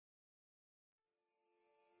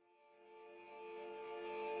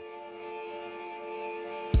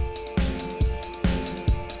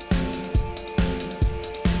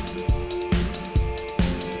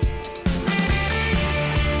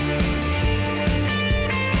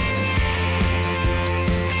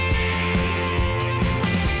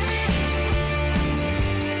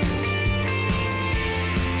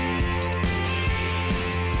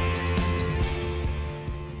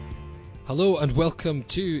Hello and welcome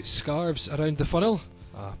to Scarves Around the Funnel,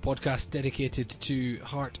 a podcast dedicated to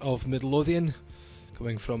Heart of Midlothian,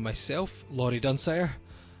 coming from myself, Laurie Dunsire,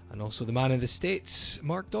 and also the man in the States,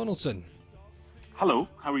 Mark Donaldson. Hello,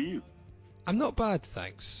 how are you? I'm not bad,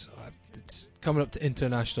 thanks. It's coming up to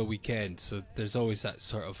International Weekend, so there's always that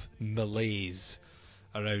sort of malaise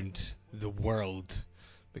around the world,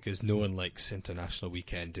 because no one likes International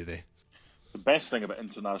Weekend, do they? The best thing about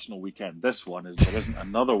International Weekend, this one, is there isn't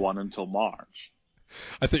another one until March.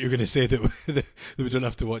 I thought you were going to say that we don't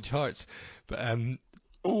have to watch Hearts, but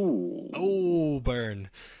burn.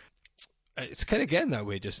 It's kind of getting that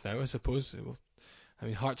way just now, I suppose. I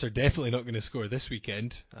mean, Hearts are definitely not going to score this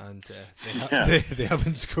weekend, and they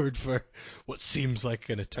haven't scored for what seems like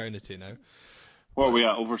an eternity now. Well, we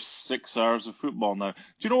are over 6 hours of football now. Do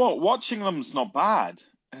you know what? Watching them's not bad.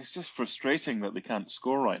 It's just frustrating that they can't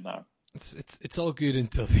score right now. It's all good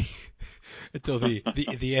until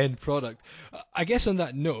the end product. I guess on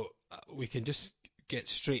that note, we can just get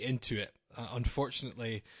straight into it.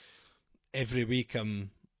 Unfortunately, every week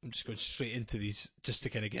I'm just going straight into these just to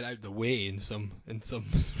kind of get out of the way in some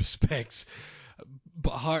respects.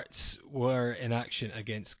 But Hearts were in action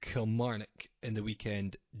against Kilmarnock in the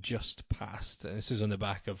weekend just past, and this is on the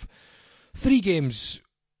back of 3 games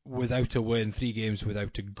without a win, 3 games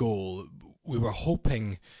without a goal. We were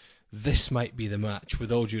hoping this might be the match,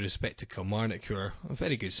 with all due respect to Kilmarnock, who are a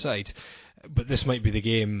very good side, but this might be the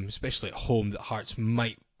game, especially at home, that Hearts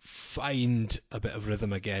might find a bit of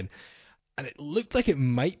rhythm again. And it looked like it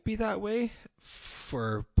might be that way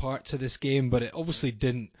for parts of this game, but it obviously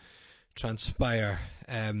didn't transpire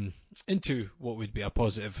into what would be a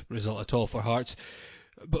positive result at all for Hearts.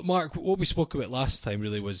 But Mark, what we spoke about last time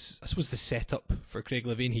really was, I suppose, the setup for Craig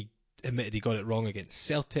Levein. He admitted he got it wrong against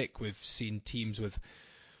Celtic. We've seen teams with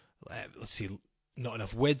not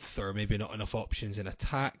enough width or maybe not enough options in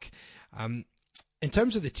attack. In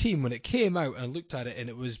terms of the team, when it came out and I looked at it, and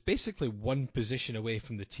it was basically one position away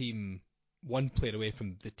from the team, one player away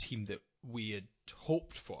from the team that we had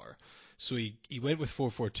hoped for. So he went with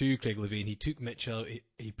 4-4-2, Craig Levein. He took Mitchell,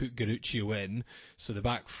 he put Garuccio in. So the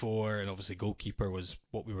back four, and obviously goalkeeper was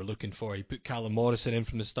what we were looking for. He put Callum Morrison in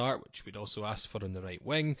from the start, which we'd also asked for on the right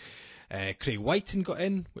wing. Craig Whiten got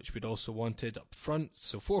in, which we'd also wanted up front.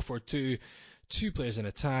 So 4-4-2, 2 players in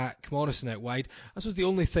attack, Morrison out wide. This was the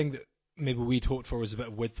only thing that maybe we'd hoped for, was a bit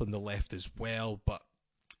of width on the left as well. But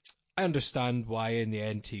I understand why in the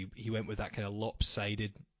end he went with that kind of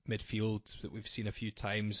lopsided midfield that we've seen a few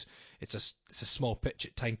times. It's a small pitch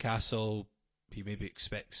at Tynecastle. He maybe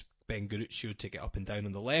expects Ben Garuccio to get up and down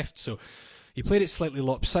on the left, so he played it slightly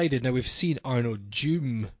lopsided. Now we've seen Arnaud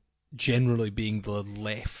Djoum generally being the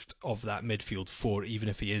left of that midfield 4, even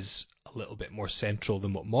if he is a little bit more central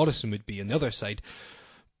than what Morrison would be on the other side.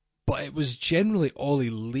 But it was generally Ollie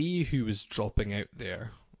Lee who was dropping out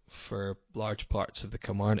there for large parts of the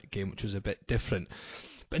Kilmarnock game, which was a bit different.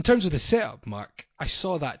 But in terms of the setup, Mark, I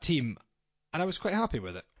saw that team and I was quite happy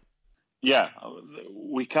with it. Yeah,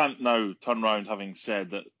 we can't now turn around having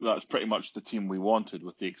said that that's pretty much the team we wanted,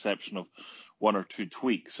 with the exception of 1 or 2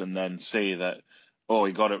 tweaks, and then say that,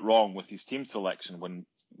 he got it wrong with his team selection, when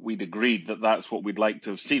we'd agreed that that's what we'd like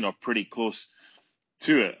to have seen, or pretty close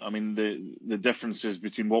to it. I mean, the differences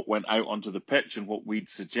between what went out onto the pitch and what we'd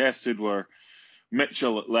suggested were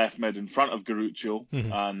Mitchell at left mid in front of Garuccio,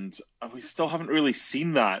 and we still haven't really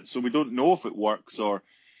seen that, so we don't know if it works or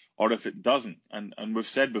if it doesn't. And we've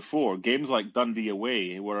said before, games like Dundee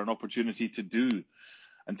away were an opportunity to do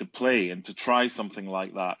and to play and to try something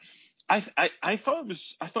like that. I thought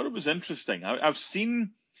it was interesting. I've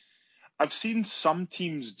seen some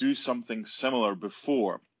teams do something similar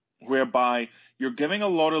before, whereby you're giving a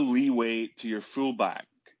lot of leeway to your fullback.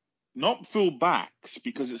 Not full backs,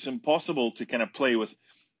 because it's impossible to kind of play with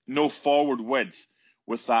no forward width,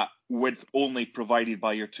 with that width only provided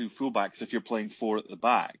by your 2 fullbacks if you're playing 4 at the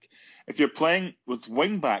back. If you're playing with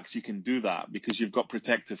wing backs, you can do that because you've got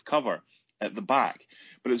protective cover at the back.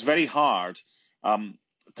 But it's very hard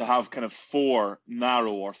to have kind of 4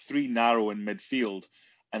 narrow or 3 narrow in midfield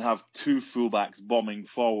and have 2 fullbacks bombing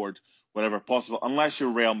forward whenever possible, unless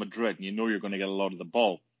you're Real Madrid and you know you're going to get a lot of the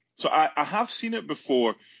ball. So I have seen it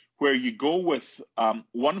before, where you go with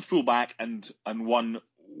 1 fullback and 1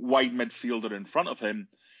 wide midfielder in front of him,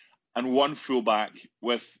 and 1 fullback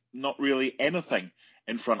with not really anything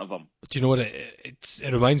in front of him. Do you know what?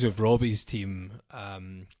 It reminds me of Robbie's team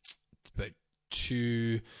about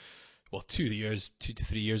 2 to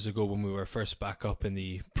 3 years ago, when we were first back up in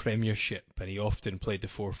the Premiership, and he often played the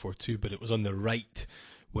 4-4-2, but it was on the right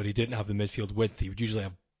where he didn't have the midfield width. He would usually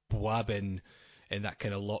have Boabin in that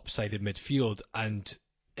kind of lopsided midfield, and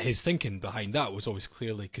his thinking behind that was always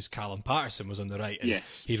clearly because Callum Patterson was on the right, and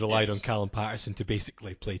Yes. he relied on Callum Patterson to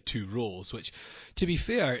basically play two roles, which, to be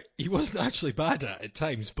fair, he wasn't actually bad at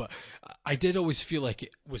times, but I did always feel like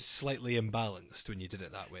it was slightly imbalanced when you did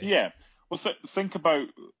it that way. Yeah. Well, think about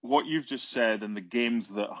what you've just said and the games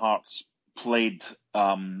that Hearts played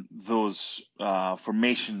those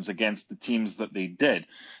formations against the teams that they did.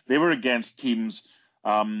 They were against teams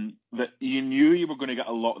that you knew you were going to get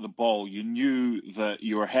a lot of the ball. You knew that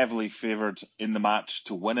you were heavily favoured in the match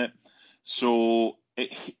to win it. So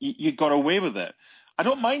you got away with it. I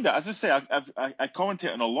don't mind it. As I say, I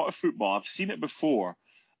commentate on a lot of football. I've seen it before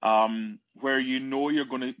where you know you're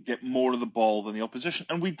going to get more of the ball than the opposition.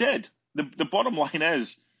 And we did. The bottom line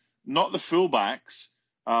is not the fullbacks,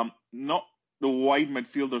 not the wide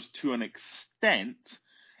midfielders to an extent.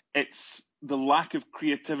 It's the lack of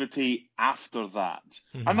creativity after that.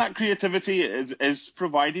 Mm-hmm. And that creativity is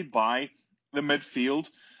provided by the midfield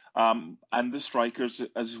and the strikers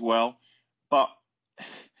as well. But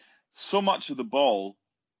so much of the ball,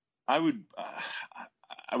 I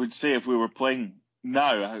would say if we were playing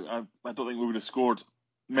now, I don't think we would have scored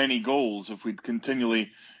many goals if we'd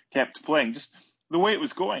continually kept playing, just the way it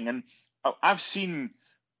was going. And I've seen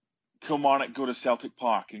Kilmarnock go to Celtic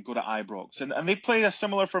Park and go to Ibrox, and they play a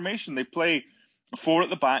similar formation. They play four at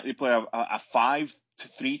the back. They play a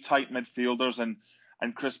 5-3 type midfielders,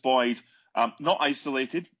 and Chris Boyd, not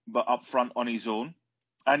isolated, but up front on his own.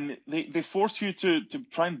 And they force you to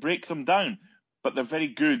try and break them down, but they're very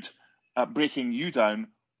good at breaking you down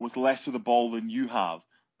with less of the ball than you have.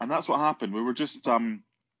 And that's what happened. We were just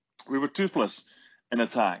we were toothless in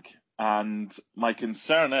attack. And my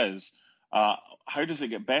concern is, how does it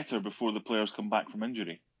get better before the players come back from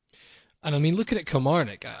injury? And I mean, looking at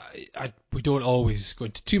Kilmarnock, we don't always go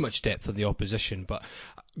into too much depth on the opposition, but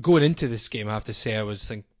going into this game, I have to say I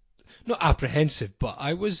was not apprehensive, but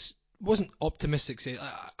I wasn't optimistic.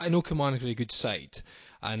 I know Kilmarnock are a good side,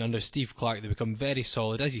 and under Steve Clarke they become very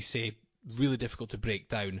solid, as you say, really difficult to break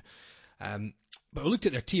down. But I looked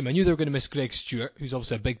at their team. I knew they were going to miss Greg Stewart, who's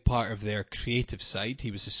obviously a big part of their creative side.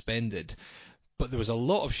 He was suspended. But there was a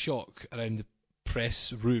lot of shock around the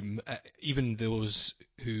press room, even those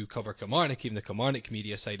who cover Kilmarnock, even the Kilmarnock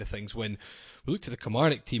media side of things. When we looked at the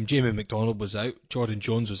Kilmarnock team, Jamie McDonald was out, Jordan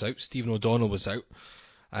Jones was out, Stephen O'Donnell was out.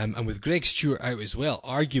 And with Greg Stewart out as well,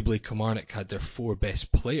 arguably Kilmarnock had their four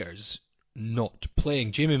best players not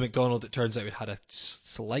playing. Jamie McDonald, it turns out, had a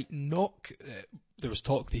slight knock. There was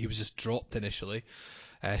talk that he was just dropped initially.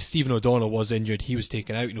 Stephen O'Donnell was injured. He was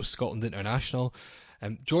taken out, Scotland international.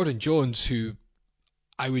 Jordan Jones, who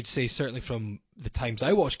I would say certainly from the times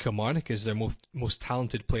I watched Kilmarnock is their most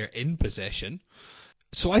talented player in possession.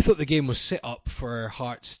 So I thought the game was set up for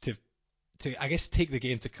Hearts to I guess take the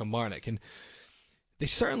game to Kilmarnock, and they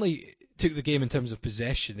certainly took the game in terms of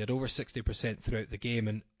possession. They had over 60% throughout the game,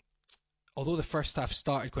 and although the first half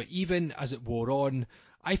started quite even, as it wore on,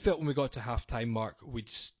 I felt when we got to half-time mark, we'd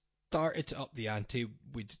started to up the ante,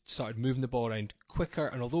 we'd started moving the ball around quicker,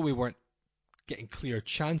 and although we weren't getting clear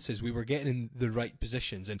chances, we were getting in the right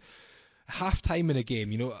positions. And half-time in a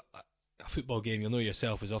game, a football game, you'll know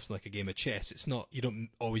yourself, is often like a game of chess. It's not, you don't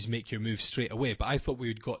always make your move straight away, but I thought we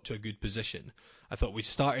had got to a good position. I thought we'd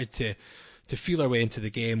started to feel our way into the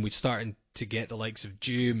game. We'd started to get the likes of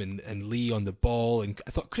Doom and Lee on the ball, and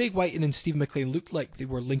I thought Craig Whiting and Stephen McLean looked like they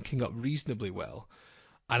were linking up reasonably well.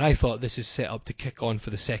 And I thought this is set up to kick on for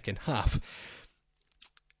the second half.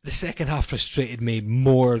 The second half frustrated me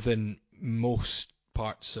more than most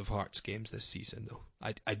parts of Hearts games this season, though.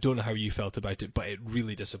 I don't know how you felt about it, but it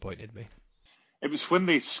really disappointed me. It was when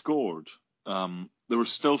they scored. There were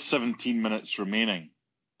still 17 minutes remaining.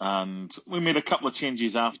 And we made a couple of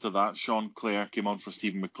changes after that. Sean Clare came on for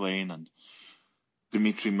Stephen McLean and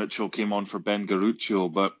Dimitri Mitchell came on for Ben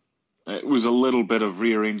Garuccio. But it was a little bit of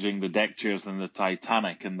rearranging the deck chairs in the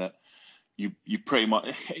Titanic, and that you pretty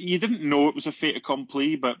much, you didn't know it was a fait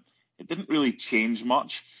accompli, but it didn't really change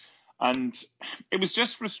much. And it was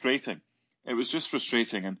just frustrating. It was just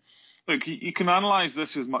frustrating. And look, you can analyse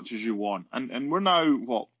this as much as you want. And we're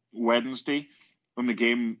now, Wednesday, when the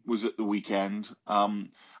game was at the weekend.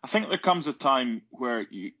 I think there comes a time where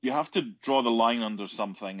you have to draw the line under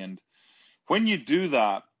something. And when you do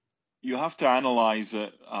that, you have to analyse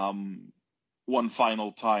it one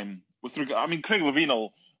final time. Craig Levein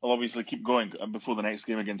will obviously keep going before the next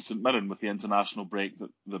game against St Mirren with the international break,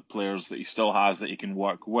 the players that he still has that he can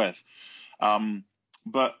work with.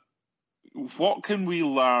 But what can we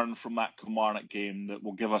learn from that Kilmarnock game that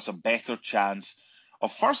will give us a better chance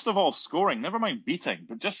of, first of all, scoring, never mind beating,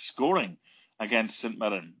 but just scoring against St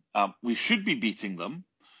Mirren? We should be beating them.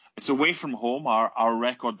 It's away from home. Our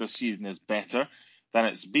record this season is better. than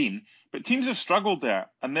it's been. But teams have struggled there,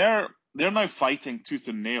 and they're now fighting tooth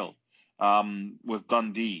and nail with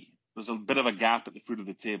Dundee. There's a bit of a gap at the foot of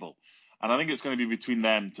the table, and I think it's going to be between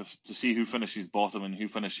them to see who finishes bottom and who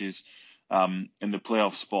finishes in the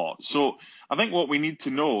playoff spot. So I think what we need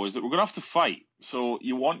to know is that we're going to have to fight. So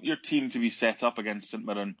you want your team to be set up against St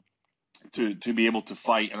Mirren to be able to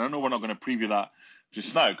fight. And I know we're not going to preview that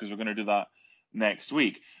just now because we're going to do that next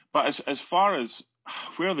week. But as far as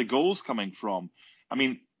where are the goals coming from, I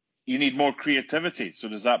mean, you need more creativity. So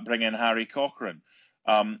does that bring in Harry Cochrane?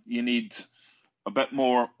 You need a bit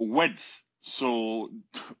more width. So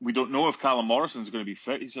we don't know if Callum Morrison's going to be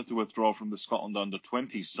fit. He's had to withdraw from the Scotland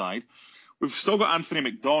under-20s side. We've still got Anthony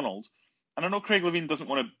McDonald. And I know Craig Levein doesn't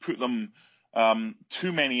want to put them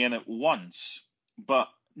too many in at once. But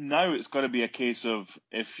now it's got to be a case of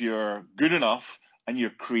if you're good enough and you're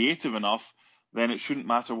creative enough, then it shouldn't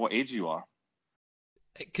matter what age you are.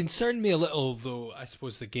 It concerned me a little, though, I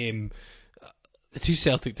suppose, the game. The 2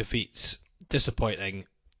 Celtic defeats, disappointing.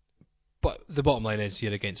 But the bottom line is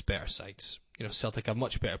you're against better sides. You know, Celtic have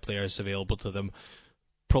much better players available to them.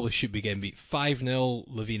 Probably should be getting beat 5-0.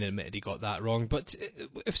 Levein admitted he got that wrong. But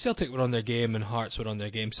if Celtic were on their game and Hearts were on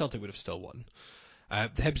their game, Celtic would have still won.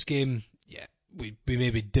 The Hibs game, yeah, we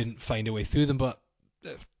maybe didn't find a way through them, but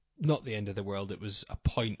not the end of the world. It was a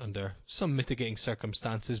point under some mitigating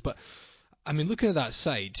circumstances. But, I mean, looking at that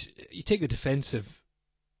side, you take the defensive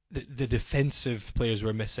players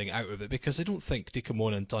we're missing out of it, because I don't think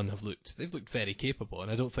Dikamona and Dunn they've looked very capable,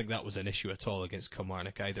 and I don't think that was an issue at all against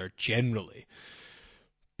Kilmarnock either, generally.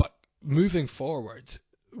 But moving forward,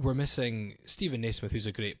 we're missing Stephen Naismith, who's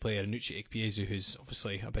a great player, and Uche Ikpeazu, who's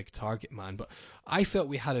obviously a big target man. But I felt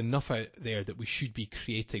we had enough out there that we should be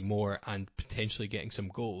creating more and potentially getting some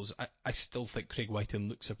goals. I still think Craig Whiten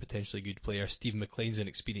looks a potentially good player. Stephen McLean's an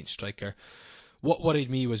experienced striker. What worried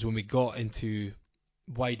me was when we got into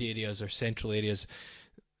wide areas or central areas,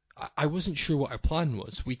 I wasn't sure what our plan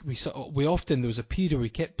was. We often, there was a period where we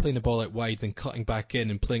kept playing the ball out wide, then cutting back in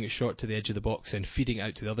and playing it short to the edge of the box and feeding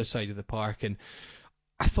out to the other side of the park. And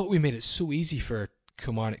I thought we made it so easy for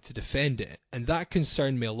Kilmarnock to defend it, and that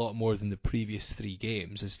concerned me a lot more than the previous 3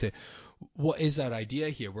 games as to what is our idea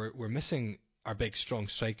here. We're missing our big strong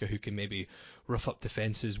striker who can maybe rough up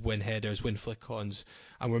defences, win headers, win flick-ons,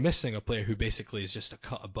 and we're missing a player who basically is just a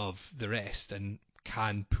cut above the rest and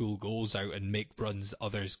can pull goals out and make runs that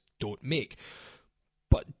others don't make.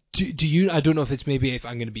 But do you? I don't know if it's maybe if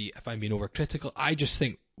I'm being overcritical. I just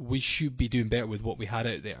think we should be doing better with what we had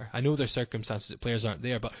out there. I know there's circumstances that players aren't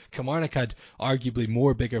there, but Kilmarnock had arguably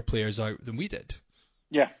more bigger players out than we did.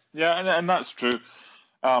 Yeah, and that's true.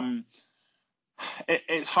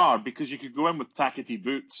 It's hard because you could go in with tackety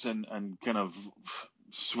boots and kind of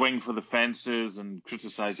swing for the fences and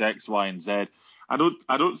criticise X, Y, and Z. I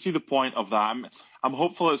don't see the point of that. I'm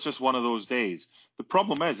hopeful it's just one of those days. The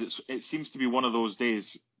problem is it seems to be one of those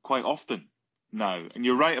days quite often now. And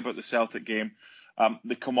you're right about the Celtic game.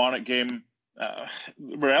 The Kilmarnock game,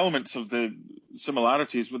 there were elements of the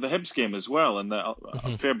similarities with the Hibs game as well, and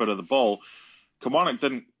a fair bit of the ball. Kilmarnock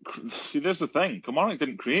didn't see. There's the thing. Kilmarnock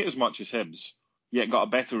didn't create as much as Hibs, yet got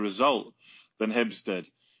a better result than Hibs did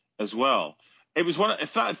as well. It was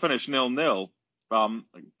if that had finished 0-0,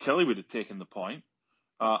 Kelly would have taken the point.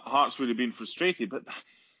 Hearts would have been frustrated, but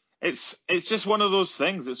it's just one of those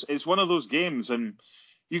things. It's one of those games, and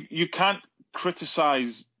you can't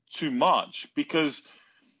criticise too much because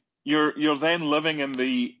you're then living in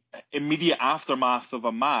the immediate aftermath of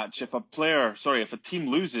a match. If a team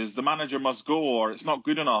loses, the manager must go, or it's not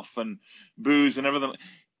good enough, and boos and everything.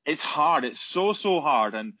 It's hard. It's so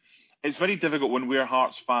hard, and it's very difficult when we're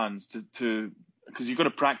Hearts fans to because you've got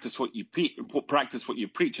to practice what you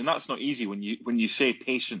preach, and that's not easy when you say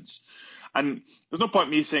patience. And there's no point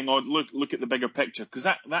me saying, "Oh, look at the bigger picture," because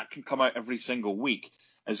that can come out every single week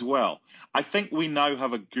as well. I think we now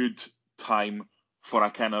have a good time for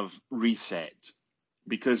a kind of reset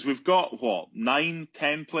because we've got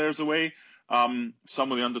 9-10 players away.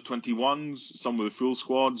 Some of the under-21s, some of the full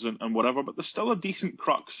squads and whatever, but there's still a decent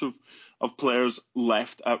crux of players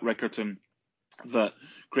left at Riccarton that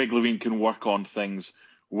Craig Levein can work on things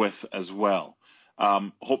with as well.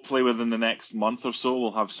 Hopefully within the next month or so,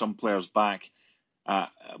 we'll have some players back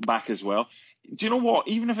as well. Do you know what?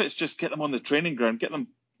 Even if it's just get them on the training ground, get them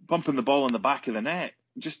bumping the ball in the back of the net,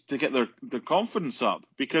 just to get their confidence up,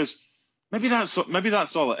 because maybe that's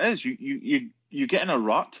all it is. You get in a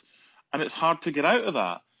rut, and it's hard to get out of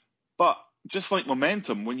that. But just like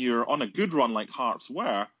momentum, when you're on a good run like Hearts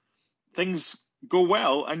were, things go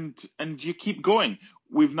well, and you keep going.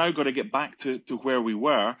 We've now got to get back to where we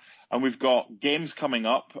were, and we've got games coming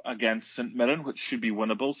up against St Mirren, which should be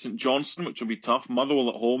winnable, St Johnstone, which will be tough, Motherwell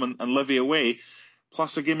at home, and Livy away,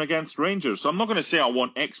 plus a game against Rangers. So I'm not going to say I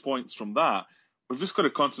want X points from that. We've just got to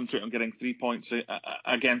concentrate on getting 3 points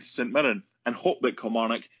against St Mirren and hope that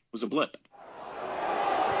Kilmarnock was a blip.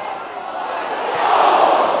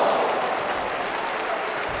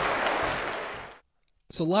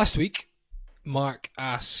 So last week, Mark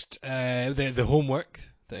asked, the homework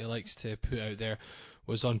that he likes to put out there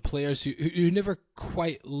was on players who never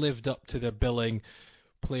quite lived up to their billing,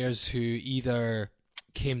 players who either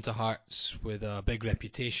came to Hearts with a big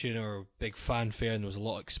reputation or big fanfare and there was a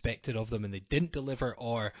lot expected of them and they didn't deliver,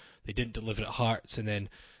 or they didn't deliver at Hearts and then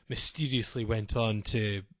mysteriously went on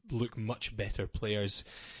to look much better players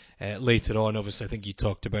later on. Obviously, I think you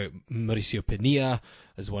talked about Mauricio Pinilla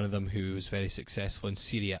as one of them who was very successful in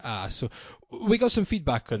Serie A. So we got some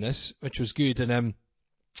feedback on this, which was good. And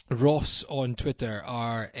Ross on Twitter,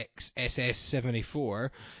 RXSS74,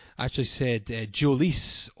 actually said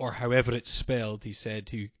Jolis, or however it's spelled, he said,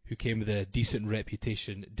 who came with a decent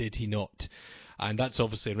reputation, did he not? And that's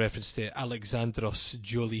obviously in reference to Alexandros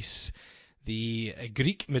Jolis, the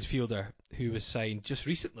Greek midfielder who was signed just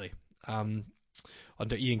recently under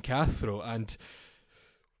Ian Cathro and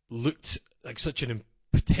looked like such an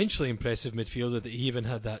potentially impressive midfielder that he even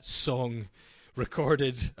had that song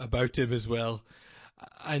recorded about him as well.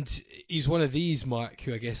 And he's one of these, Mark,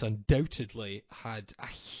 who I guess undoubtedly had a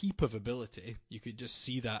heap of ability. You could just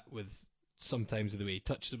see that with sometimes the way he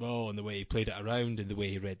touched the ball and the way he played it around and the way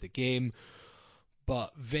he read the game,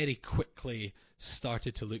 but very quickly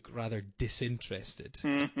started to look rather disinterested.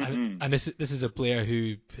 And this is a player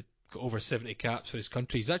who got over 70 caps for his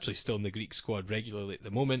country. He's actually still in the Greek squad regularly at the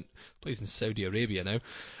moment. Plays in Saudi Arabia now.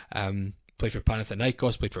 Played for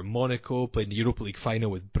Panathinaikos, played for Monaco, played in the Europa League final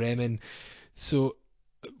with Bremen. So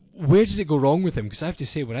where did it go wrong with him? Because I have to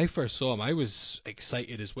say, when I first saw him, I was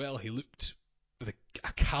excited as well. He looked with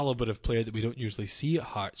a calibre of player that we don't usually see at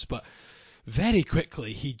Hearts, but very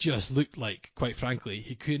quickly he just looked like, quite frankly,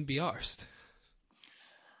 he couldn't be arsed.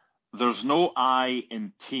 There's no I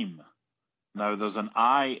in team. Now, there's an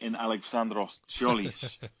I in Alexandros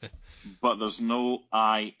Jolis, but there's no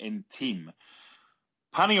I in team.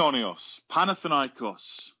 Panionios,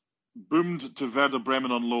 Panathinaikos, boomed to Werder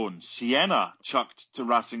Bremen on loan. Siena chucked to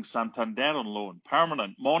Racing Santander on loan.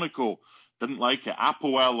 Permanent. Monaco didn't like it.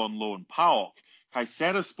 Apoel on loan. PAOK.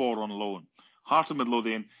 Kayserispor on loan. Heart of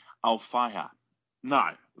Midlothian. Al-Fayha.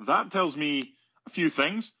 Now, that tells me a few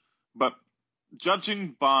things, but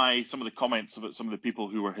judging by some of the comments about some of the people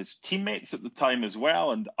who were his teammates at the time as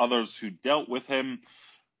well and others who dealt with him,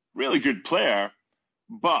 really good player,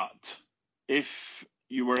 but if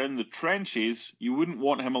you were in the trenches, you wouldn't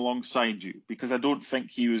want him alongside you, because I don't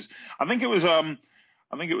think he was. I think it was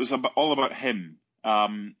all about him.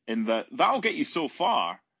 In that'll get you so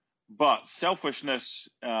far, but selfishness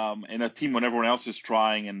in a team when everyone else is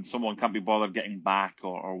trying and someone can't be bothered getting back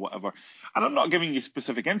or whatever. And I'm not giving you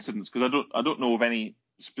specific incidents because I don't know of any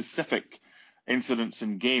specific incidents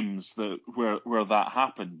in games where that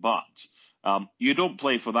happened, but. You don't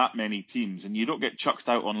play for that many teams, and you don't get chucked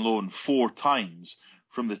out on loan 4 times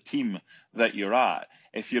from the team that you're at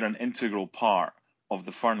if you're an integral part of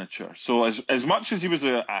the furniture. So as much as he was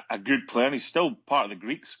a good player, and he's still part of the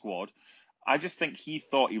Greek squad, I just think he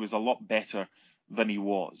thought he was a lot better than he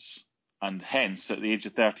was. And hence, at the age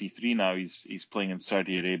of 33 now, he's playing in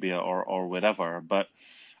Saudi Arabia or wherever. But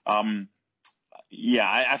I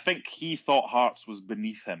think he thought Hearts was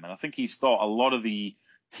beneath him. And I think he's thought a lot of the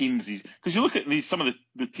teams because you look at some of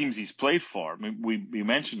the teams he's played for. I mean, we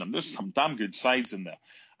mentioned them. There's some damn good sides in there.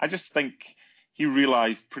 I just think he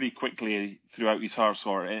realised pretty quickly throughout his Hearts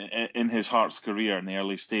or in his Hearts career in the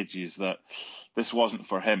early stages that this wasn't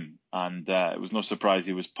for him, and it was no surprise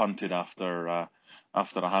he was punted after a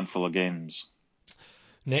handful of games.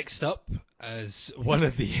 Next up, as one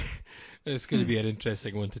of the, it's going to be an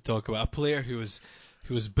interesting one to talk about. A player who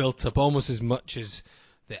was built up almost as much as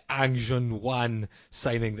the Ang Jun-Wan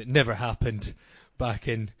signing that never happened back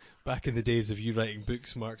in the days of you writing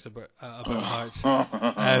books, Marks, about Hearts.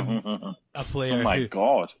 A player.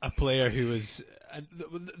 God! A player who was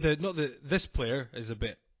this player is a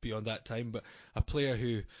bit beyond that time, but a player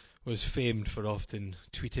who was famed for often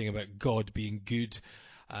tweeting about God being good,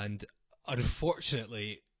 and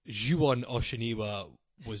unfortunately, Juwon Oshiniwa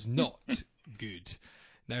was not good.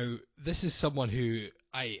 Now, this is someone who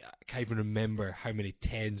I can't even remember how many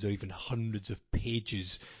tens or even hundreds of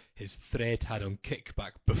pages his thread had on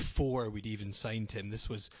Kickback before we'd even signed him. This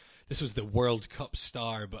was the World Cup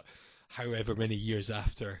star, but however many years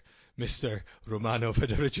after Mr. Romanov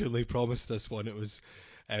had originally promised us one. It was,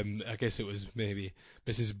 I guess it was maybe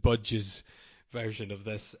Mrs. Budge's version of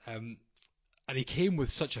this. And he came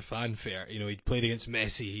with such a fanfare. He'd played against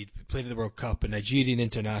Messi, he'd played at the World Cup, a Nigerian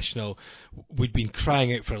international. We'd been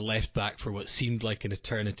crying out for a left back for what seemed like an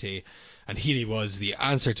eternity, and here he was, the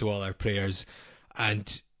answer to all our prayers,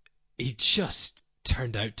 and he just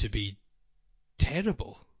turned out to be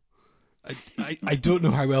terrible. I don't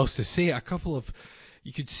know how else to say it.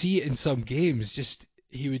 You could see it in some games, just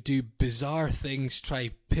he would do bizarre things,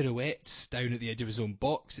 try pirouettes down at the edge of his own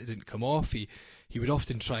box. It didn't come off. He would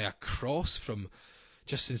often try a cross from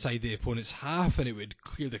just inside the opponent's half, and it would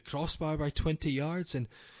clear the crossbar by 20 yards. And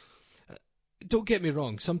don't get me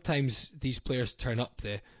wrong, sometimes these players turn up,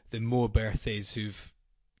 the Mo Berthes, who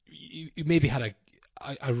maybe had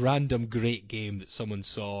a random great game that someone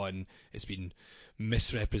saw and it's been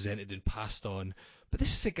misrepresented and passed on. But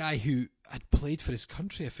this is a guy who had played for his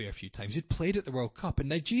country a fair few times. He'd played at the World Cup, and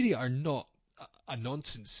Nigeria are not a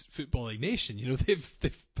nonsense footballing nation.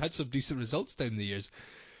 They've had some decent results down the years.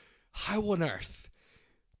 How on earth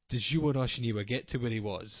did Juwon Oshiniwa get to where he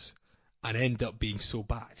was and end up being so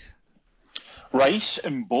bad? Rice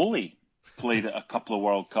and Bowley played at a couple of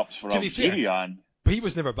World Cups for Algeria. But he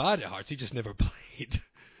was never bad at Hearts, he just never played.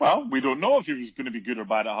 Well, we don't know if he was going to be good or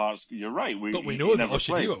bad at Hearts. You're right. But we know that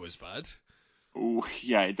Oshiniwa was bad. Oh,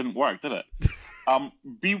 yeah, it didn't work, did it?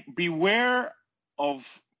 Beware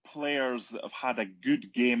of players that have had a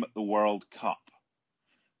good game at the World Cup,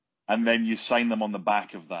 and then you sign them on the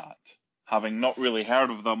back of that, having not really heard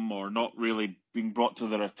of them or not really being brought to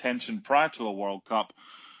their attention prior to a World Cup,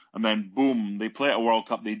 and then boom, they play at a World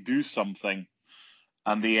Cup, they do something,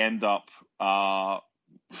 and they end up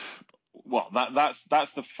that's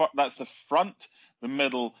the front, the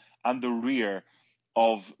middle, and the rear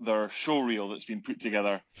of their showreel that's been put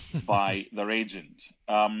together by their agent.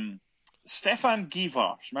 Stefan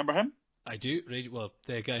Guivars, remember him? I do. Well,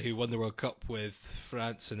 the guy who won the World Cup with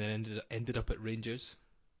France and then ended up at Rangers.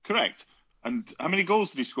 Correct. And how many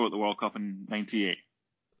goals did he score at the World Cup in '98?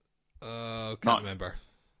 Can't remember.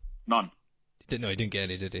 None. He didn't get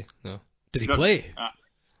any, did he? No. Did he play?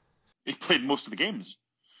 He played most of the games.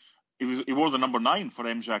 He wore the number 9 for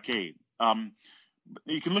MJK.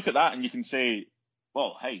 You can look at that and you can say,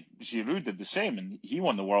 well, hey, Giroud did the same, and he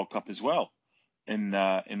won the World Cup as well in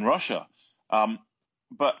Russia.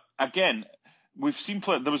 But again, we've seen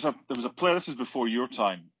play. There was a player. This is before your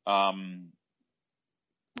time.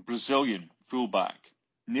 Brazilian fullback,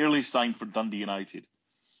 nearly signed for Dundee United.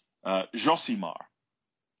 Josimar.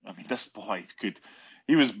 I mean, this boy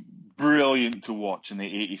he was brilliant to watch in the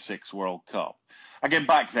 '86 World Cup. Again,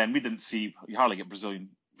 back then you hardly get Brazilian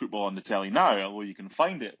football on the telly now, although you can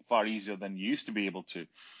find it far easier than you used to be able to.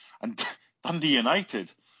 And Dundee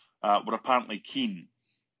United were apparently keen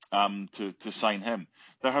to sign him.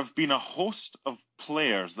 There have been a host of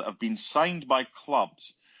players that have been signed by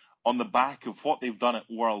clubs on the back of what they've done at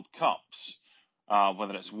World Cups,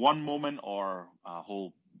 whether it's one moment or a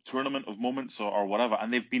whole tournament of moments or whatever,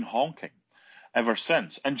 and they've been honking ever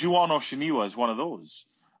since. And Juwon Oshiniwa is one of those.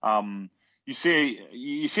 You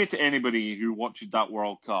say to anybody who watched that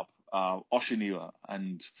World Cup, Oshiniwa,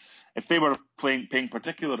 and if they were paying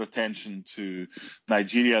particular attention to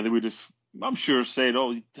Nigeria, they would have, I'm sure, said,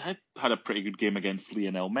 oh, he had a pretty good game against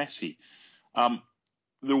Lionel Messi.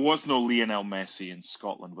 There was no Lionel Messi in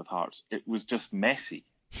Scotland with Hearts. It was just Messi.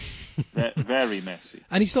 Very Messi.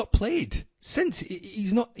 And he's not played since.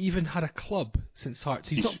 He's not even had a club since Hearts.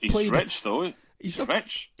 He's rich, though. He's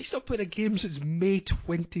rich. He's not played a game since May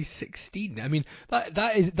 2016. I mean,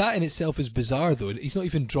 that in itself is bizarre, though. He's not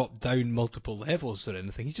even dropped down multiple levels or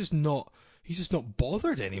anything. He's just not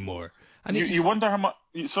bothered anymore. And you wonder how much.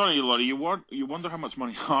 Sorry, Laurie. You wonder how much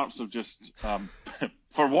money Hearts have just,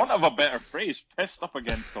 for want of a better phrase, pissed up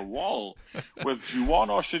against the wall with Juwon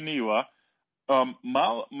Oshiniwa,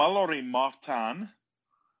 Mallory Martin,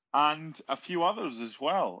 and a few others as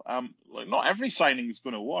well. Not every signing is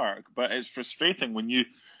going to work, but it's frustrating when you,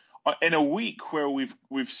 in a week where we've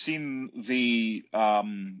seen the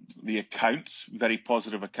accounts, very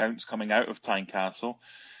positive accounts coming out of Tynecastle.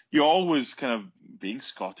 You always kind of, being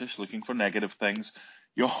Scottish, looking for negative things.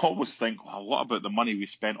 You always think, well, what about the money we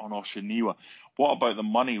spent on Oshiniwa? What about the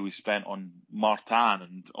money we spent on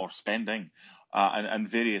Martin and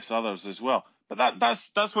various others as well? But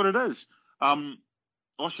that's what it is.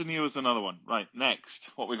 Oshiniwa is another one. Right,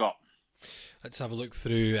 next, what we got? Let's have a look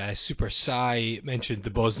through. Super Sai mentioned the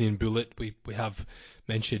Bosnian Bullet. We have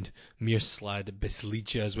mentioned Miroslav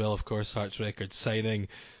Bislija as well, of course, Hearts record signing.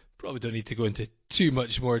 Probably don't need to go into too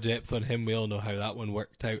much more depth on him. We all know how that one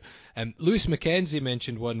worked out. Lewis McKenzie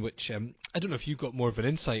mentioned one which I don't know if you've got more of an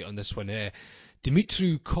insight on this one.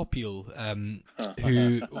 Dimitru Kopil,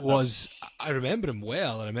 who was, I remember him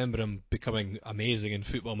well. I remember him becoming amazing in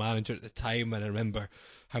Football Manager at the time, and I remember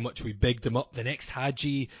how much we bigged him up. The next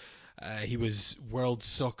Hadji. He was in World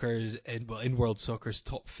Soccer's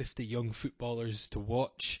top 50 young footballers to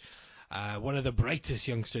watch. One of the brightest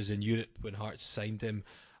youngsters in Europe when Hearts signed him.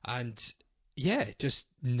 And yeah, just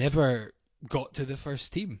never got to the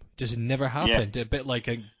first team. Just never happened. Yeah. A bit like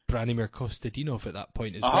a Branimir Kostadinov at that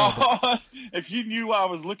point as well. If you knew what I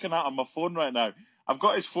was looking at on my phone right now, I've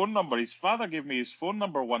got his phone number. His father gave me his phone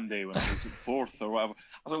number one day when I was at fourth or whatever.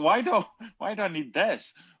 I was like, why do I need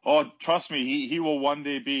this? Oh, trust me, he will one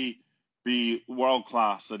day be world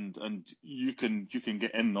class, and you can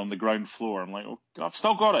get in on the ground floor. I'm like, oh, I've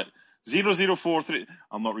still got it. 0043.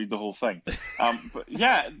 I'll not read the whole thing. But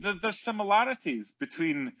yeah, there's similarities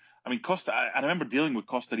between. I mean, I remember dealing with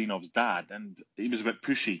Kostadinov's dad, and he was a bit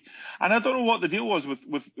pushy. And I don't know what the deal was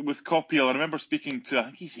with Kopil. I remember speaking to, I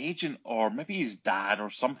think his agent or maybe his dad or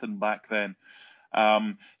something back then.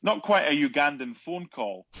 Not quite a Ugandan phone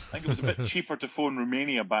call. I think it was a bit cheaper to phone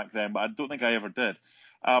Romania back then, but I don't think I ever did.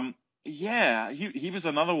 Yeah, he was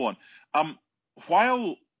another one.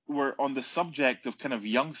 While we're on the subject of kind of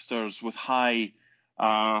youngsters with high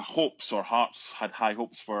hopes, or Hearts had high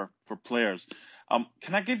hopes for players,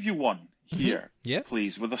 can I give you one here,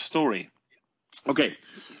 please, with a story? Okay.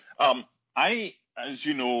 I, as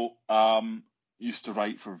you know, used to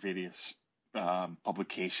write for various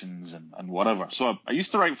publications and whatever. So I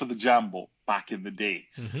used to write for the Jambo back in the day.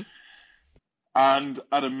 Mm-hmm. And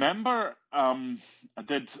I remember I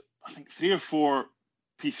did, I think, 3 or 4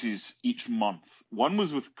 pieces each month. One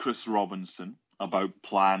was with Chris Robinson about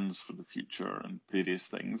plans for the future and various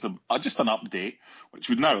things. Just an update, which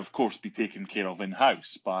would now, of course, be taken care of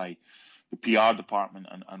in-house by the PR department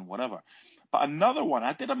and whatever. But another one,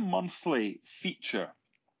 I did a monthly feature,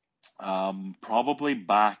 probably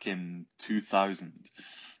back in 2000,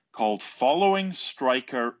 called Following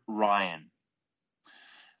Striker Ryan.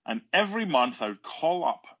 And every month I would call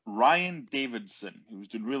up Ryan Davidson, who was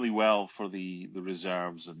doing really well for the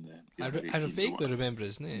reserves and the. I vaguely remember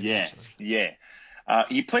his name. Yeah, actually. Yeah.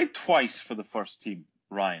 He played twice for the first team,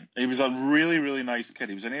 Ryan. He was a really, really nice kid.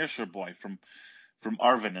 He was an Ayrshire boy from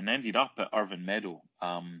Irvine and ended up at Irvine Meadow.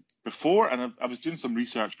 I was doing some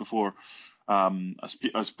research before I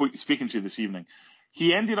was speaking to you this evening.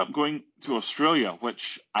 He ended up going to Australia,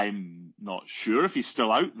 which I'm not sure if he's still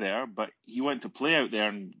out there, but he went to play out there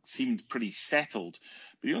and seemed pretty settled.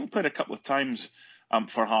 But he only played a couple of times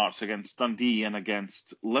for Hearts, against Dundee and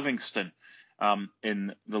against Livingston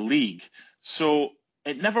in the league. So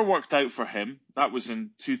it never worked out for him. That was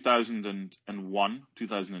in 2001,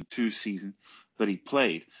 2002 season that he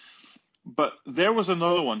played. But there was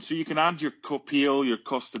another one. So you can add your Kopil, your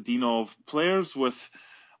Kostadinov, players with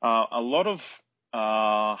a lot of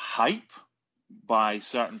hype by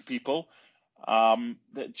certain people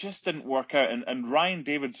that just didn't work out. And Ryan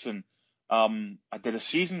Davidson, I did a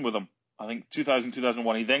season with him, I think 2000,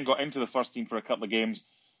 2001. He then got into the first team for a couple of games,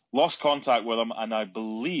 lost contact with him, and I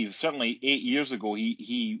believe certainly 8 years ago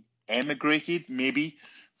he emigrated maybe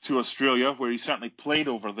to Australia, where he certainly played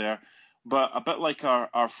over there. But a bit like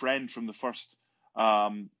our friend from the first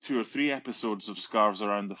 2 or 3 episodes of Scarves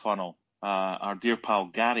Around the Funnel, our dear pal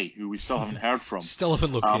Gary, who we still haven't heard from. Still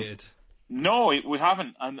haven't located. No, we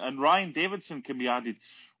haven't. And Ryan Davidson can be added.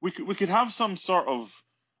 We could have some sort of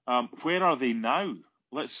where are they now?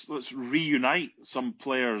 Let's reunite some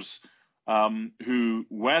players who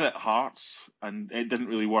were at Hearts and it didn't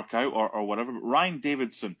really work out or whatever. But Ryan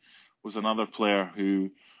Davidson was another player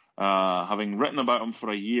who, having written about him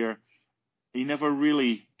for a year, he never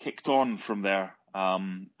really kicked on from there,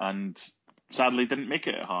 and sadly didn't make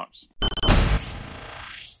it at Hearts.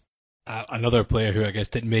 Another player who I guess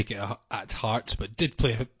didn't make it at Hearts, but did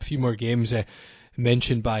play a few more games,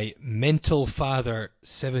 mentioned by Mental Father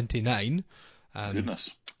 79.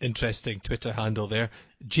 Goodness. Interesting Twitter handle there.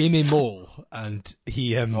 Jamie Mole, and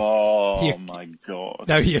he. My God!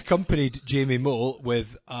 Now he accompanied Jamie Mole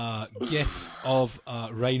with a gif of a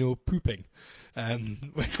rhino pooping,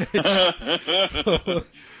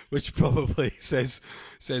 which probably says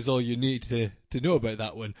all you need to know about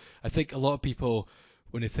that one. I think a lot of people,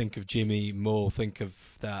 when they think of Jamie Mole, think of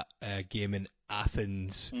that game in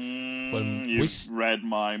Athens. When you've read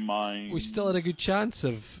my mind. We still had a good chance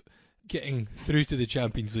of getting through to the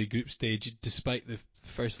Champions League group stage despite the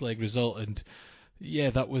first leg result, and yeah,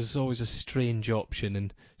 that was always a strange option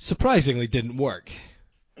and surprisingly didn't work.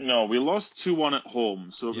 No, we lost 2-1 at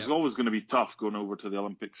home, so it was Yep. always going to be tough going over to the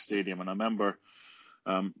Olympic Stadium. And I remember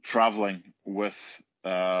traveling with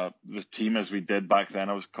the team as we did back then.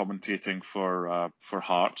 I was commentating for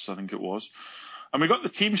Hearts, I think it was, and we got the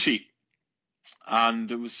team sheet, and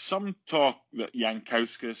there was some talk that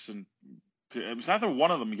Jankauskas, and it was either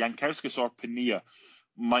one of them, Jankauskas or Pania,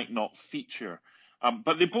 might not feature.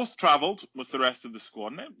 But they both travelled with the rest of the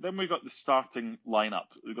squad. And then we got the starting lineup.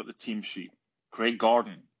 We got the team sheet. Craig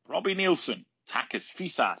Gordon, Robbie Nielsen, Takis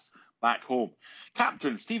Fisas back home.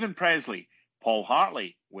 Captain Stephen Presley, Paul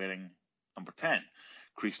Hartley wearing number 10.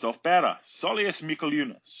 Christophe Berra, Solius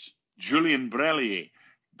Mikalunas, Julian Brellier,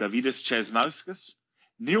 Davidas Chesnauskas,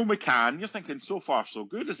 Neil McCann. You're thinking, so far so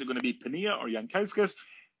good. Is it going to be Pania or Jankauskas?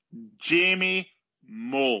 Jamie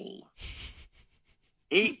Mole.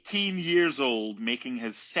 18 years old, making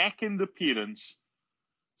his second appearance,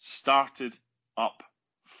 started up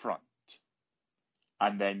front.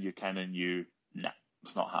 And then you kind of knew, nah,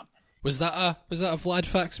 it's not happening. Was that a Vlad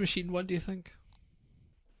fax machine one, do you think?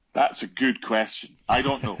 That's a good question. I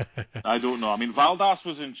don't know. I mean, Valdas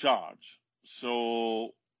was in charge, so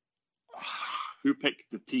who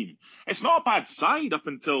picked the team? It's not a bad side up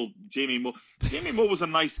until Jamie Moe. Jamie Moe was a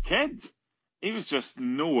nice kid. He was just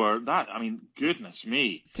nowhere. Goodness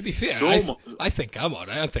me. To be fair, I think I'm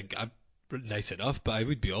alright. I think I'm nice enough, but I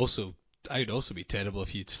would also be terrible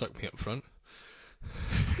if you'd stuck me up front.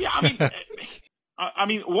 Yeah, I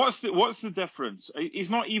mean, what's the difference?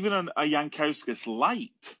 He's not even a Jankauskas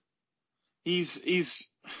light.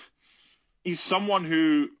 He's someone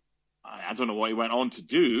who, I don't know what he went on to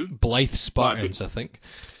do. Blythe Spartans, I think.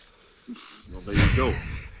 Well, there you go.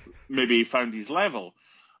 Maybe he found his level.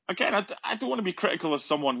 Again, I don't want to be critical of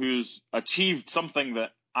someone who's achieved something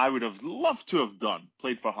that I would have loved to have done,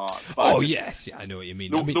 played for Hearts. Yes, I know what you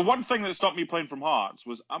mean. The one thing that stopped me playing from Hearts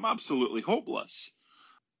was I'm absolutely hopeless.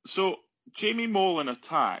 So Jamie Mole in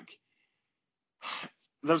attack,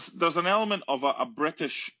 there's an element of a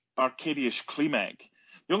British Arkadiusz Klimek.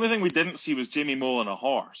 The only thing we didn't see was Jamie Mole on a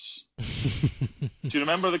horse. Do you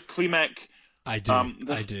remember the Klimek? I do.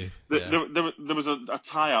 I do. There was a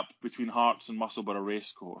tie-up between Hearts and Musselburgh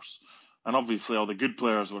Racecourse, and obviously all the good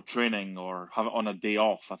players were training or have it on a day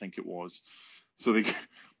off, I think it was. So they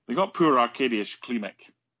got poor Arkadiusz Klimek,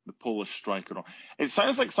 the Polish striker. It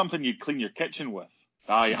sounds like something you'd clean your kitchen with.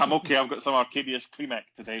 I'm okay. I've got some Arkadiusz Klimek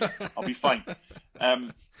today. I'll be fine.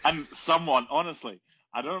 And someone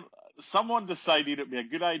decided it'd be a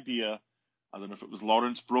good idea. I don't know if it was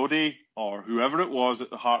Lawrence Brodie or whoever it was at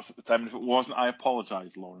the Hearts at the time. And if it wasn't, I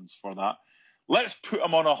apologise, Lawrence, for that. Let's put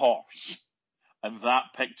him on a horse. And that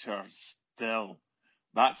picture still,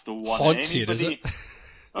 that's the one. Haunts you, does it?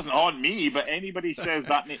 Doesn't haunt me, but anybody says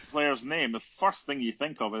that player's name, the first thing you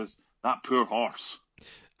think of is that poor horse.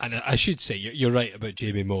 And I should say, you're right about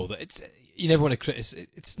Jamie Moe. That you never want to criticize.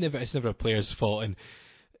 It's never a player's fault, and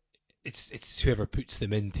it's whoever puts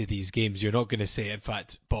them into these games. You're not going to say, in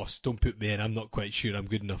fact, boss, don't put me in. I'm not quite sure I'm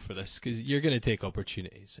good enough for this, because you're going to take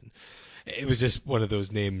opportunities. And it was just one of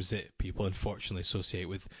those names that people unfortunately associate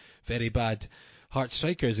with very bad Heart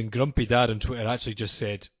strikers. And Grumpy Dad on Twitter actually just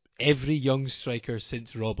said every young striker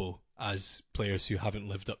since Robbo as players who haven't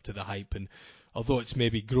lived up to the hype. And although it's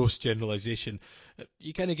maybe gross generalisation,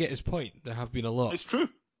 you kind of get his point. There have been a lot. It's true.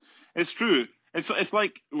 It's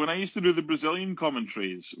like when I used to do the Brazilian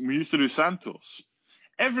commentaries, we used to do Santos.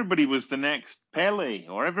 Everybody was the next Pele,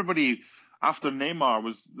 or everybody after Neymar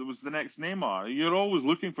was the next Neymar. You're always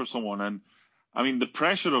looking for someone, and I mean the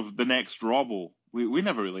pressure of the next Robbo. We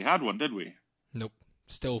never really had one, did we? Nope.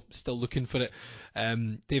 Still looking for it.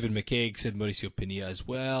 David McKaig said Mauricio Pinilla as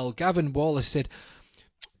well. Gavin Wallace said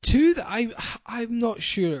two that I'm not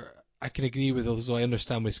sure I can agree with, although I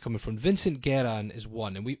understand where he's coming from. Vincent Guerin is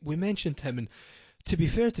one, and we mentioned him, and to be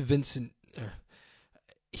fair to Vincent,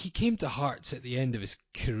 he came to Hearts at the end of his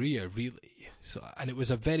career, really. So, and it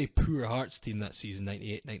was a very poor Hearts team that season,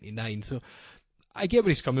 98-99. So I get where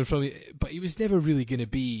he's coming from, but he was never really going to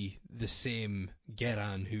be the same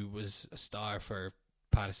Guerin who was a star for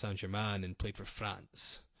Paris Saint-Germain and played for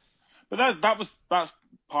France. But that's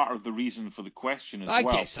part of the reason for the question as well.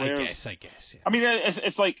 I guess. Yeah. I mean,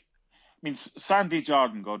 it's like, Sandy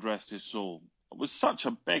Jardine, God rest his soul, was such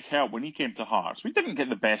a big help when he came to Hearts. We didn't get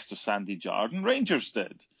the best of Sandy Jardine. Rangers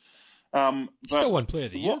did. Still won Player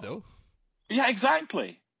of the Year, though. Yeah,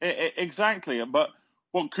 exactly. Exactly. But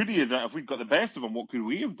what could he have done? If we'd got the best of him, what could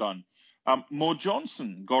we have done? Mo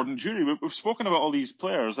Johnson, Gordon Jury. We've spoken about all these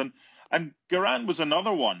players, and Guerin was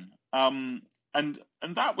another one. And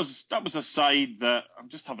that was a side that I'm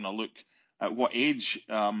just having a look at what age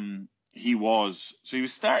he was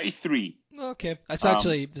 33. Okay, it's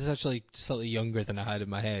actually slightly younger than I had in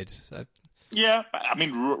my head. Yeah, I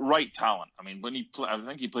mean, right talent. I mean, when I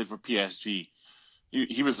think he played for PSG.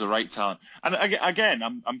 He was the right talent. And again,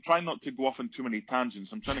 I'm trying not to go off on too many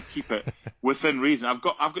tangents. I'm trying to keep it within reason. I've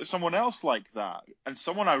got someone else like that, and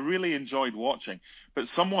someone I really enjoyed watching. But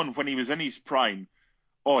someone when he was in his prime,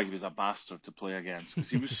 he was a bastard to play against because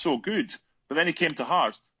he was so good. But then he came to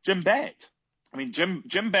Hearts. Jim Bett. I mean,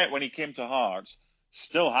 Jim Bett when he came to Hearts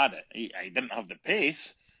still had it. He didn't have the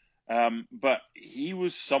pace, but he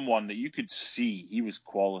was someone that you could see he was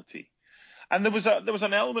quality. And there was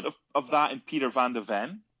an element of that in Peter van der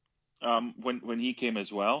Ven when he came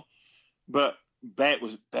as well. But Bett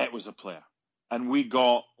was a player, and we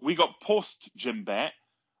got post Jim Bett.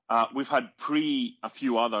 We've had pre a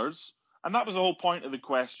few others, and that was the whole point of the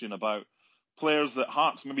question about players that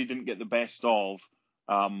Hearts maybe didn't get the best of.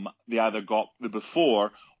 They either got the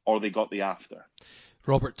before or they got the after.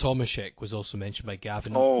 Robert Tomaszek was also mentioned by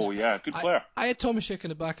Gavin. Oh, yeah, good player. I had Tomaszek in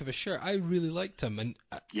the back of his shirt. I really liked him, and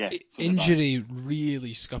injury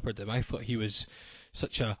really scuppered him. I thought he was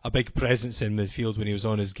such a big presence in midfield when he was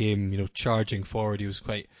on his game, charging forward. He was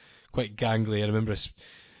quite gangly. I remember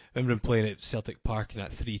him playing at Celtic Park in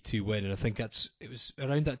that 3-2 win, and I think it was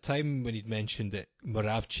around that time when he'd mentioned that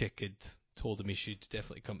Moravcik had told him he should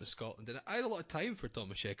definitely come to Scotland. And I had a lot of time for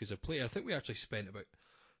Tomaszek as a player. I think we actually spent about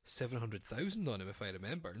 700,000 on him, if I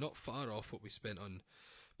remember. Not far off what we spent on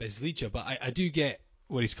Bezlija, but I do get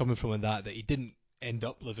where he's coming from on that he didn't end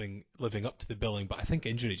up living up to the billing, but I think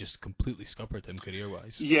injury just completely scuppered him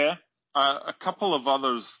career-wise. Yeah. A couple of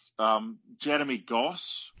others, Jeremy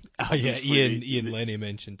Goss. Ian Lenny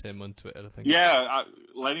mentioned him on Twitter, I think. Yeah,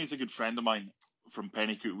 Lenny's a good friend of mine from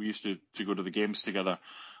Pennycook. We used to go to the games together.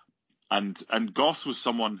 And Goss was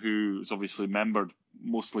someone who was obviously membered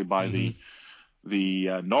mostly by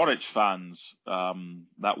the Norwich fans.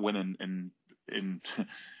 That win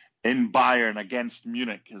in Bayern against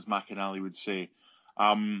Munich, as McInally would say.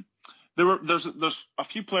 There's a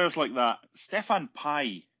few players like that. Stefan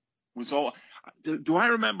Pai was all. Do I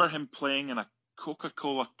remember him playing in a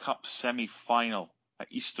Coca-Cola Cup semi-final at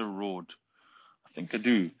Easter Road? I think I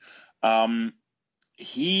do.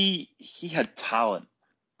 He had talent,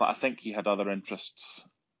 but I think he had other interests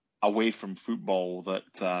away from football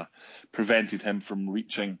that prevented him from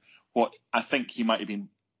reaching what I think he might have been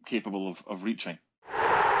capable of reaching.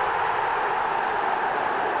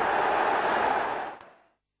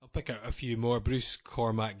 I'll pick out a few more. Bruce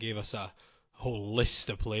Cormack gave us a whole list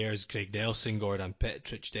of players: Craig Nelson, Gordon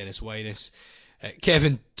Petric, Dennis Wyness.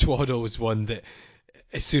 Kevin Twaddle was one that,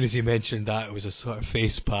 as soon as he mentioned that, it was a sort of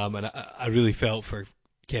face palm, and I really felt for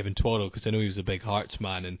Kevin Twaddle because I know he was a big Hearts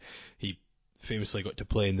man, and he famously got to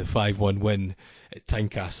play in the 5-1 win at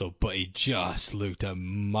Tynecastle, but he just looked a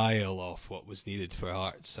mile off what was needed for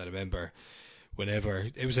Hearts. I remember whenever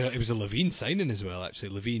it was a Levine signing as well, actually.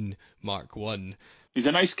 Levine Mark 1. He's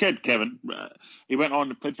a nice kid, Kevin. He went on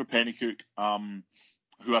and played for Pennycook,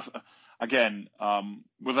 who, again,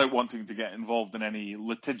 without wanting to get involved in any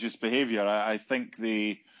litigious behaviour, I think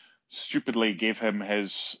they stupidly gave him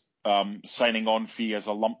his signing on fee as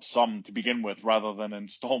a lump sum to begin with rather than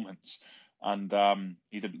instalments. And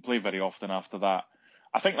he didn't play very often after that.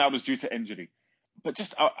 I think that was due to injury. But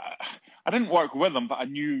just, I didn't work with him, but I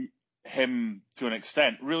knew him to an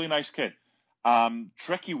extent. Really nice kid.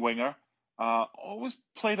 Tricky winger. Always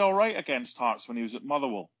played all right against Hearts when he was at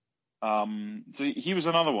Motherwell. So he was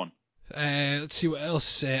another one. Let's see what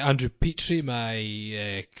else. Andrew Petrie,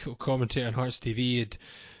 my commentator on Hearts TV, had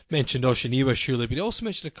mentioned Oshiniwa surely, but he also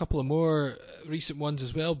mentioned a couple of more recent ones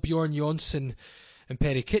as well. Bjorn Jonsson and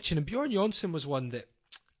Perry Kitchen. And Bjorn Jonsson was one that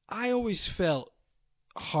I always felt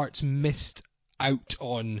Hearts missed out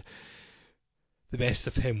on the best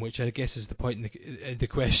of him, which I guess is the point in the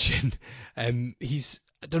question. He's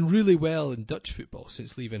done really well in Dutch football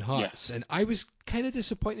since leaving Hearts, and I was kind of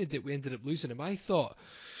disappointed that we ended up losing him. I thought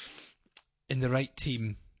in the right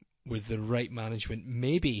team with the right management,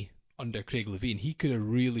 maybe under Craig Levein, he could have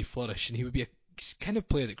really flourished, and he would be a kind of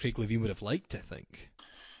player that Craig Levein would have liked, I think.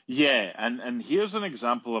 Yeah, and here's an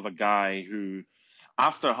example of a guy who,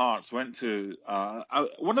 after Hearts, went to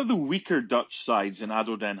one of the weaker Dutch sides in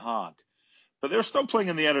ADO Den Haag. But they're still playing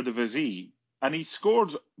in the Eredivisie, and he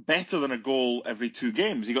scored better than a goal every 2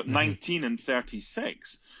 games. He got 19 and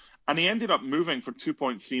 36. And he ended up moving for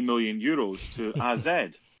 2.3 million euros to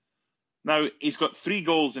AZ. Now, he's got 3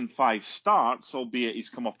 goals in 5 starts, albeit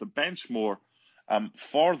he's come off the bench more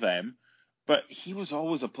for them. But he was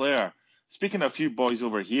always a player. Speaking of a few boys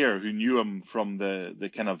over here who knew him from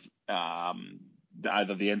the kind of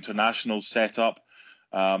either the international setup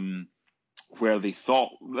where they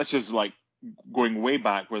thought, this is like going way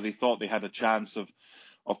back, where they thought they had a chance of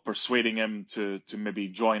persuading him to maybe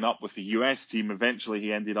join up with the US team. Eventually,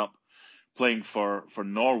 he ended up playing for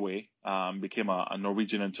Norway, became a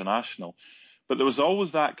Norwegian international. But there was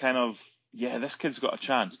always that kind of, yeah, this kid's got a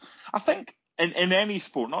chance. I think in any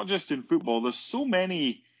sport, not just in football, there's so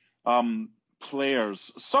many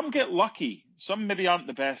players. Some get lucky. Some maybe aren't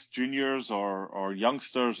the best juniors or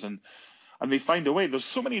youngsters, and they find a way. There's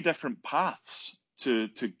so many different paths to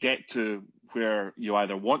get to where you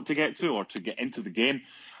either want to get to or to get into the game.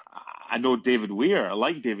 I know David Weir. I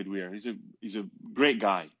like David Weir. He's a great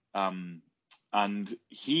guy. And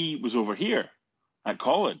he was over here at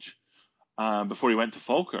college before he went to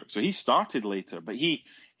Falkirk. So he started later, but he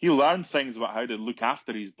learned things about how to look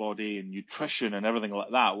after his body and nutrition and everything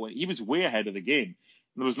like that. He was way ahead of the game.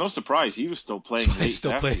 There was no surprise. He was still playing.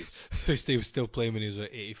 So he was still playing when he was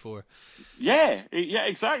at 84. Yeah,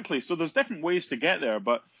 exactly. So there's different ways to get there,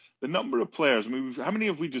 but the number of players, I mean, how many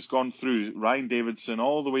have we just gone through? Ryan Davidson,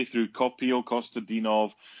 all the way through Kopil,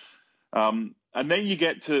 Kostadinov. And then you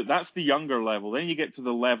get to, that's the younger level. Then you get to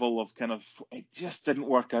the level of kind of, it just didn't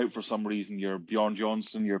work out for some reason. Your Bjorn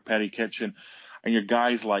Johnson, your Perry Kitchen, and your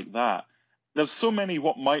guys like that. There's so many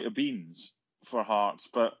what might have beens for Hearts,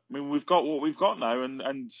 but I mean, we've got what we've got now,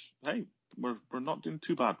 and hey, we're not doing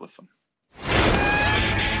too bad with them.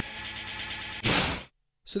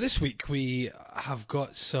 So this week we have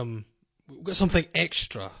got something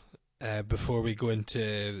extra before we go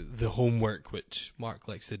into the homework, which Mark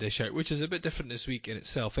likes to dish out, which is a bit different this week in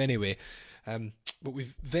itself anyway. But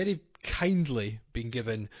we've very kindly been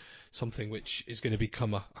given something which is going to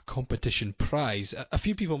become a competition prize. A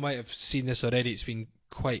few people might have seen this already. It's been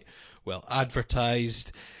quite well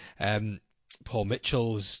advertised. Paul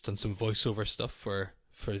Mitchell's done some voiceover stuff for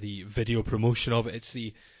the video promotion of it. It's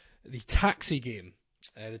the taxi game.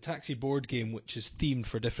 The taxi board game, which is themed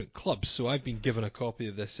for different clubs. So I've been given a copy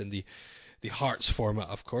of this in the Hearts format,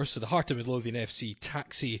 of course. So the Heart of Midlothian FC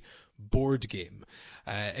taxi board game.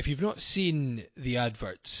 If you've not seen the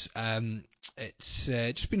adverts, it's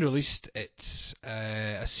just been released. It's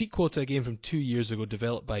a sequel to a game from 2 years ago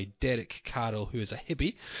developed by Derek Carroll, who is a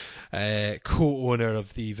Hibby, co-owner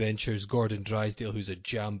of the ventures Gordon Drysdale, who's a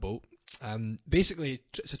Jambo. Basically,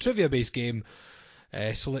 it's a trivia-based game.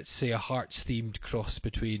 So let's say a Hearts-themed cross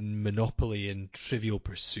between Monopoly and Trivial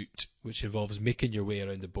Pursuit, which involves making your way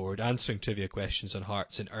around the board, answering trivia questions on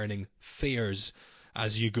Hearts and earning fares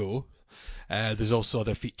as you go. There's also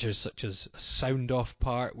other features such as a sound-off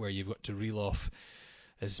part where you've got to reel off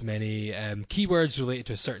as many keywords related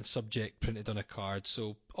to a certain subject printed on a card.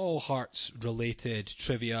 So all Hearts-related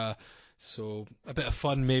trivia. So a bit of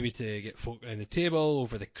fun maybe to get folk around the table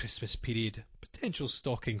over the Christmas period. Potential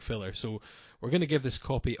stocking filler. So we're going to give this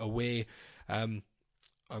copy away. I'm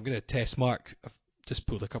going to test Mark. I've just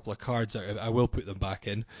pulled a couple of cards out. I will put them back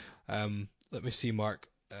in. Let me see, Mark.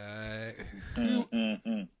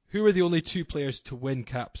 Who were the only two players to win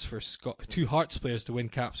caps for two Hearts players to win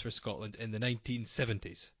caps for Scotland in the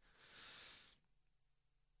 1970s?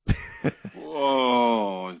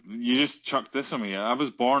 Whoa, you just chucked this on me. I was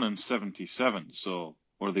born in 77, so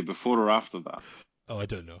were they before or after that? Oh, I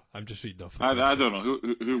don't know. I'm just reading off. I don't know.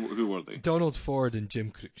 Who were they? Donald Ford and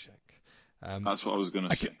Jim Cruikshank. That's what I was going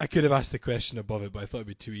to say. I could have asked the question above it, but I thought it'd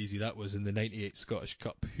be too easy. That was in the 98 Scottish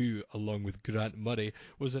Cup, who, along with Grant Murray,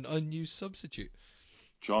 was an unused substitute.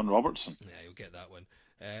 John Robertson. Yeah, you'll get that one.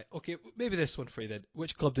 Okay, maybe this one for you then.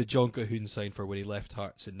 Which club did John Cahoon sign for when he left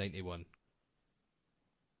Hearts in 91?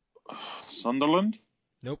 Sunderland?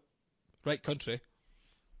 Nope. Right country.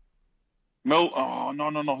 Oh,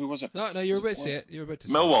 no. Who was it? No, you were about to say it.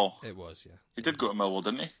 Millwall. It was, yeah. He did go to Millwall,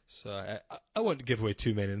 didn't he? So I won't give away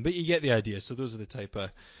too many of them, but you get the idea. So those are the type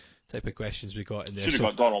of questions we got in there. Should have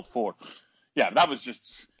got Donald Ford. Yeah, that was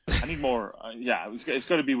just. I need more. It's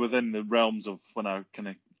got to be within the realms of when I kind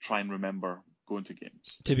of try and remember going to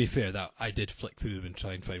games. To be fair, that I did flick through them and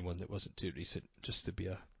try and find one that wasn't too recent, just to be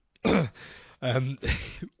a.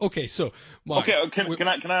 Okay, so Mark, can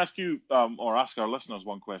I ask you or ask our listeners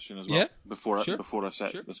one question as well? Yeah, before I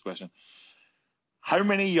set sure. this question. How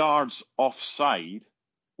many yards offside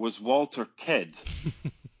was Walter Kidd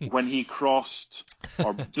when he crossed,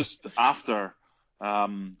 or just after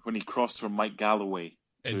when he crossed from Mike Galloway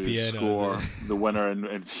to Vienna, score the winner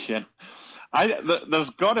in Vienna?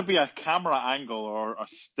 There's got to be a camera angle or a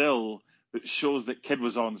still that shows that Kidd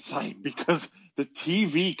was onside, because the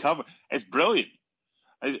TV cover is brilliant.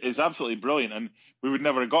 It's absolutely brilliant, and we would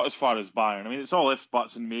never have got as far as Bayern. I mean, it's all ifs,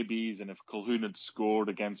 buts, and maybes, and if Colquhoun had scored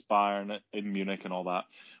against Bayern in Munich and all that.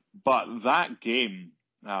 But that game,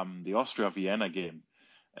 the Austria-Vienna game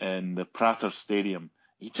in the Prater Stadium,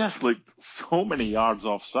 he just looked so many yards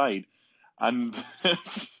offside. And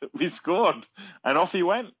we scored. And off he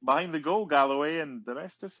went behind the goal, Galloway, and the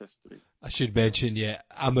rest is history. I should mention,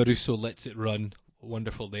 Amoruso Lets It Run.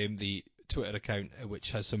 Wonderful name, the Twitter account,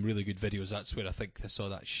 which has some really good videos. That's where I think I saw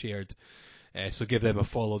that shared. So give them a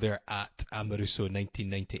follow there at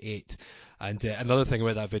Amoruso1998. And another thing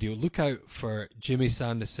about that video, look out for Jimmy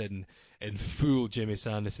Sanderson in full Jimmy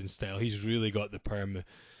Sanderson style. He's really got the perm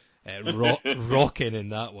rocking in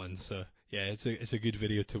that one. So yeah, it's a good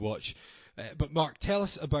video to watch. But Mark, tell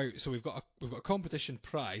us about. So we've got a competition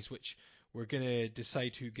prize which we're going to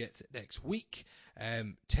decide who gets it next week.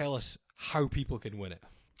 Tell us how people can win it.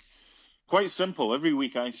 Quite simple. Every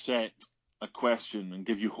week I set a question and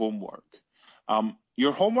give you homework.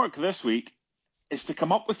 Your homework this week is to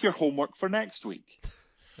come up with your homework for next week.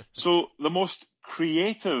 So the most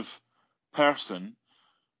creative person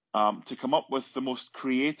to come up with the most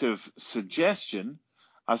creative suggestion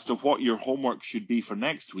as to what your homework should be for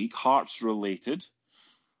next week, Hearts related.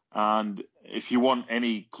 And if you want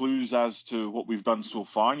any clues as to what we've done so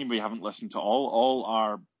far, and you may haven't listened to all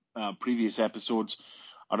our previous episodes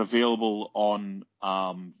are available on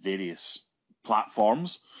various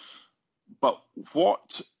platforms. But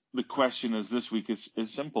what the question is this week is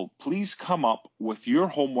simple. Please come up with your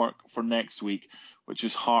homework for next week, which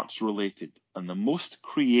is Hearts related. And the most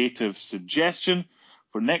creative suggestion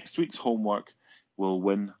for next week's homework will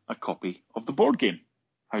win a copy of the board game.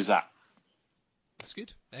 How's that? That's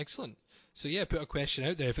good. Excellent. So yeah, put a question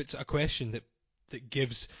out there. If it's a question that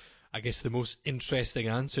gives, I guess, the most interesting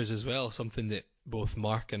answers as well, something that both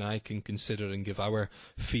Mark and I can consider and give our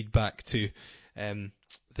feedback to, then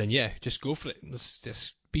yeah, just go for it. Let's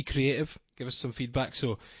just be creative, give us some feedback.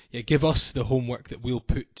 So yeah, give us the homework that we'll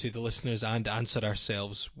put to the listeners and answer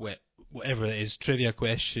ourselves with whatever it is, trivia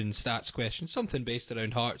questions, stats questions, something based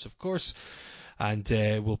around Hearts, of course. And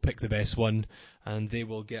we'll pick the best one, and they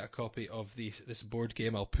will get a copy of this board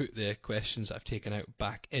game. I'll put the questions that I've taken out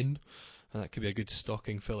back in, and that could be a good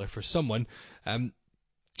stocking filler for someone.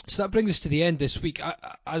 So that brings us to the end this week.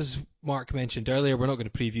 As Mark mentioned earlier, we're not going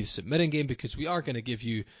to preview the St Mirren game because we are going to give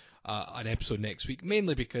you an episode next week,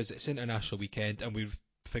 mainly because it's International Weekend, and we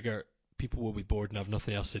figure people will be bored and have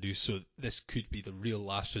nothing else to do, so this could be the real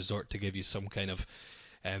last resort to give you some kind of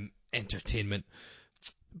entertainment.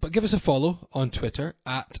 But give us a follow on Twitter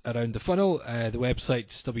at Around the Funnel. The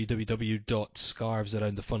website's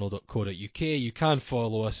www.scarvesaroundthefunnel.co.uk. You can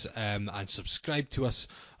follow us and subscribe to us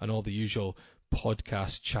on all the usual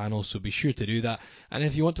podcast channels, so be sure to do that. And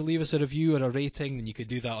if you want to leave us a review or a rating, then you can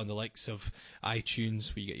do that on the likes of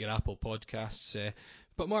iTunes, where you get your Apple Podcasts.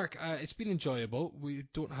 But Mark, it's been enjoyable. We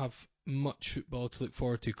don't have much football to look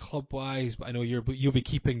forward to club-wise, but I know you'll be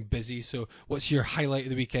keeping busy. So what's your highlight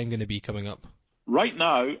of the weekend going to be coming up? Right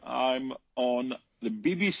now, I'm on the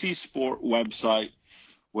BBC Sport website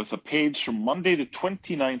with a page from Monday the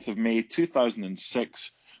 29th of May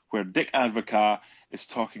 2006 where Dick Advocaat is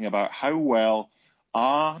talking about how well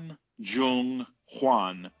Ahn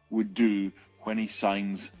Jung-hwan would do when he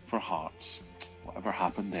signs for Hearts. Whatever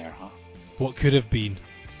happened there, huh? What could have been.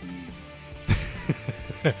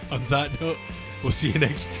 On that note, we'll see you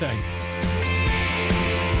next time.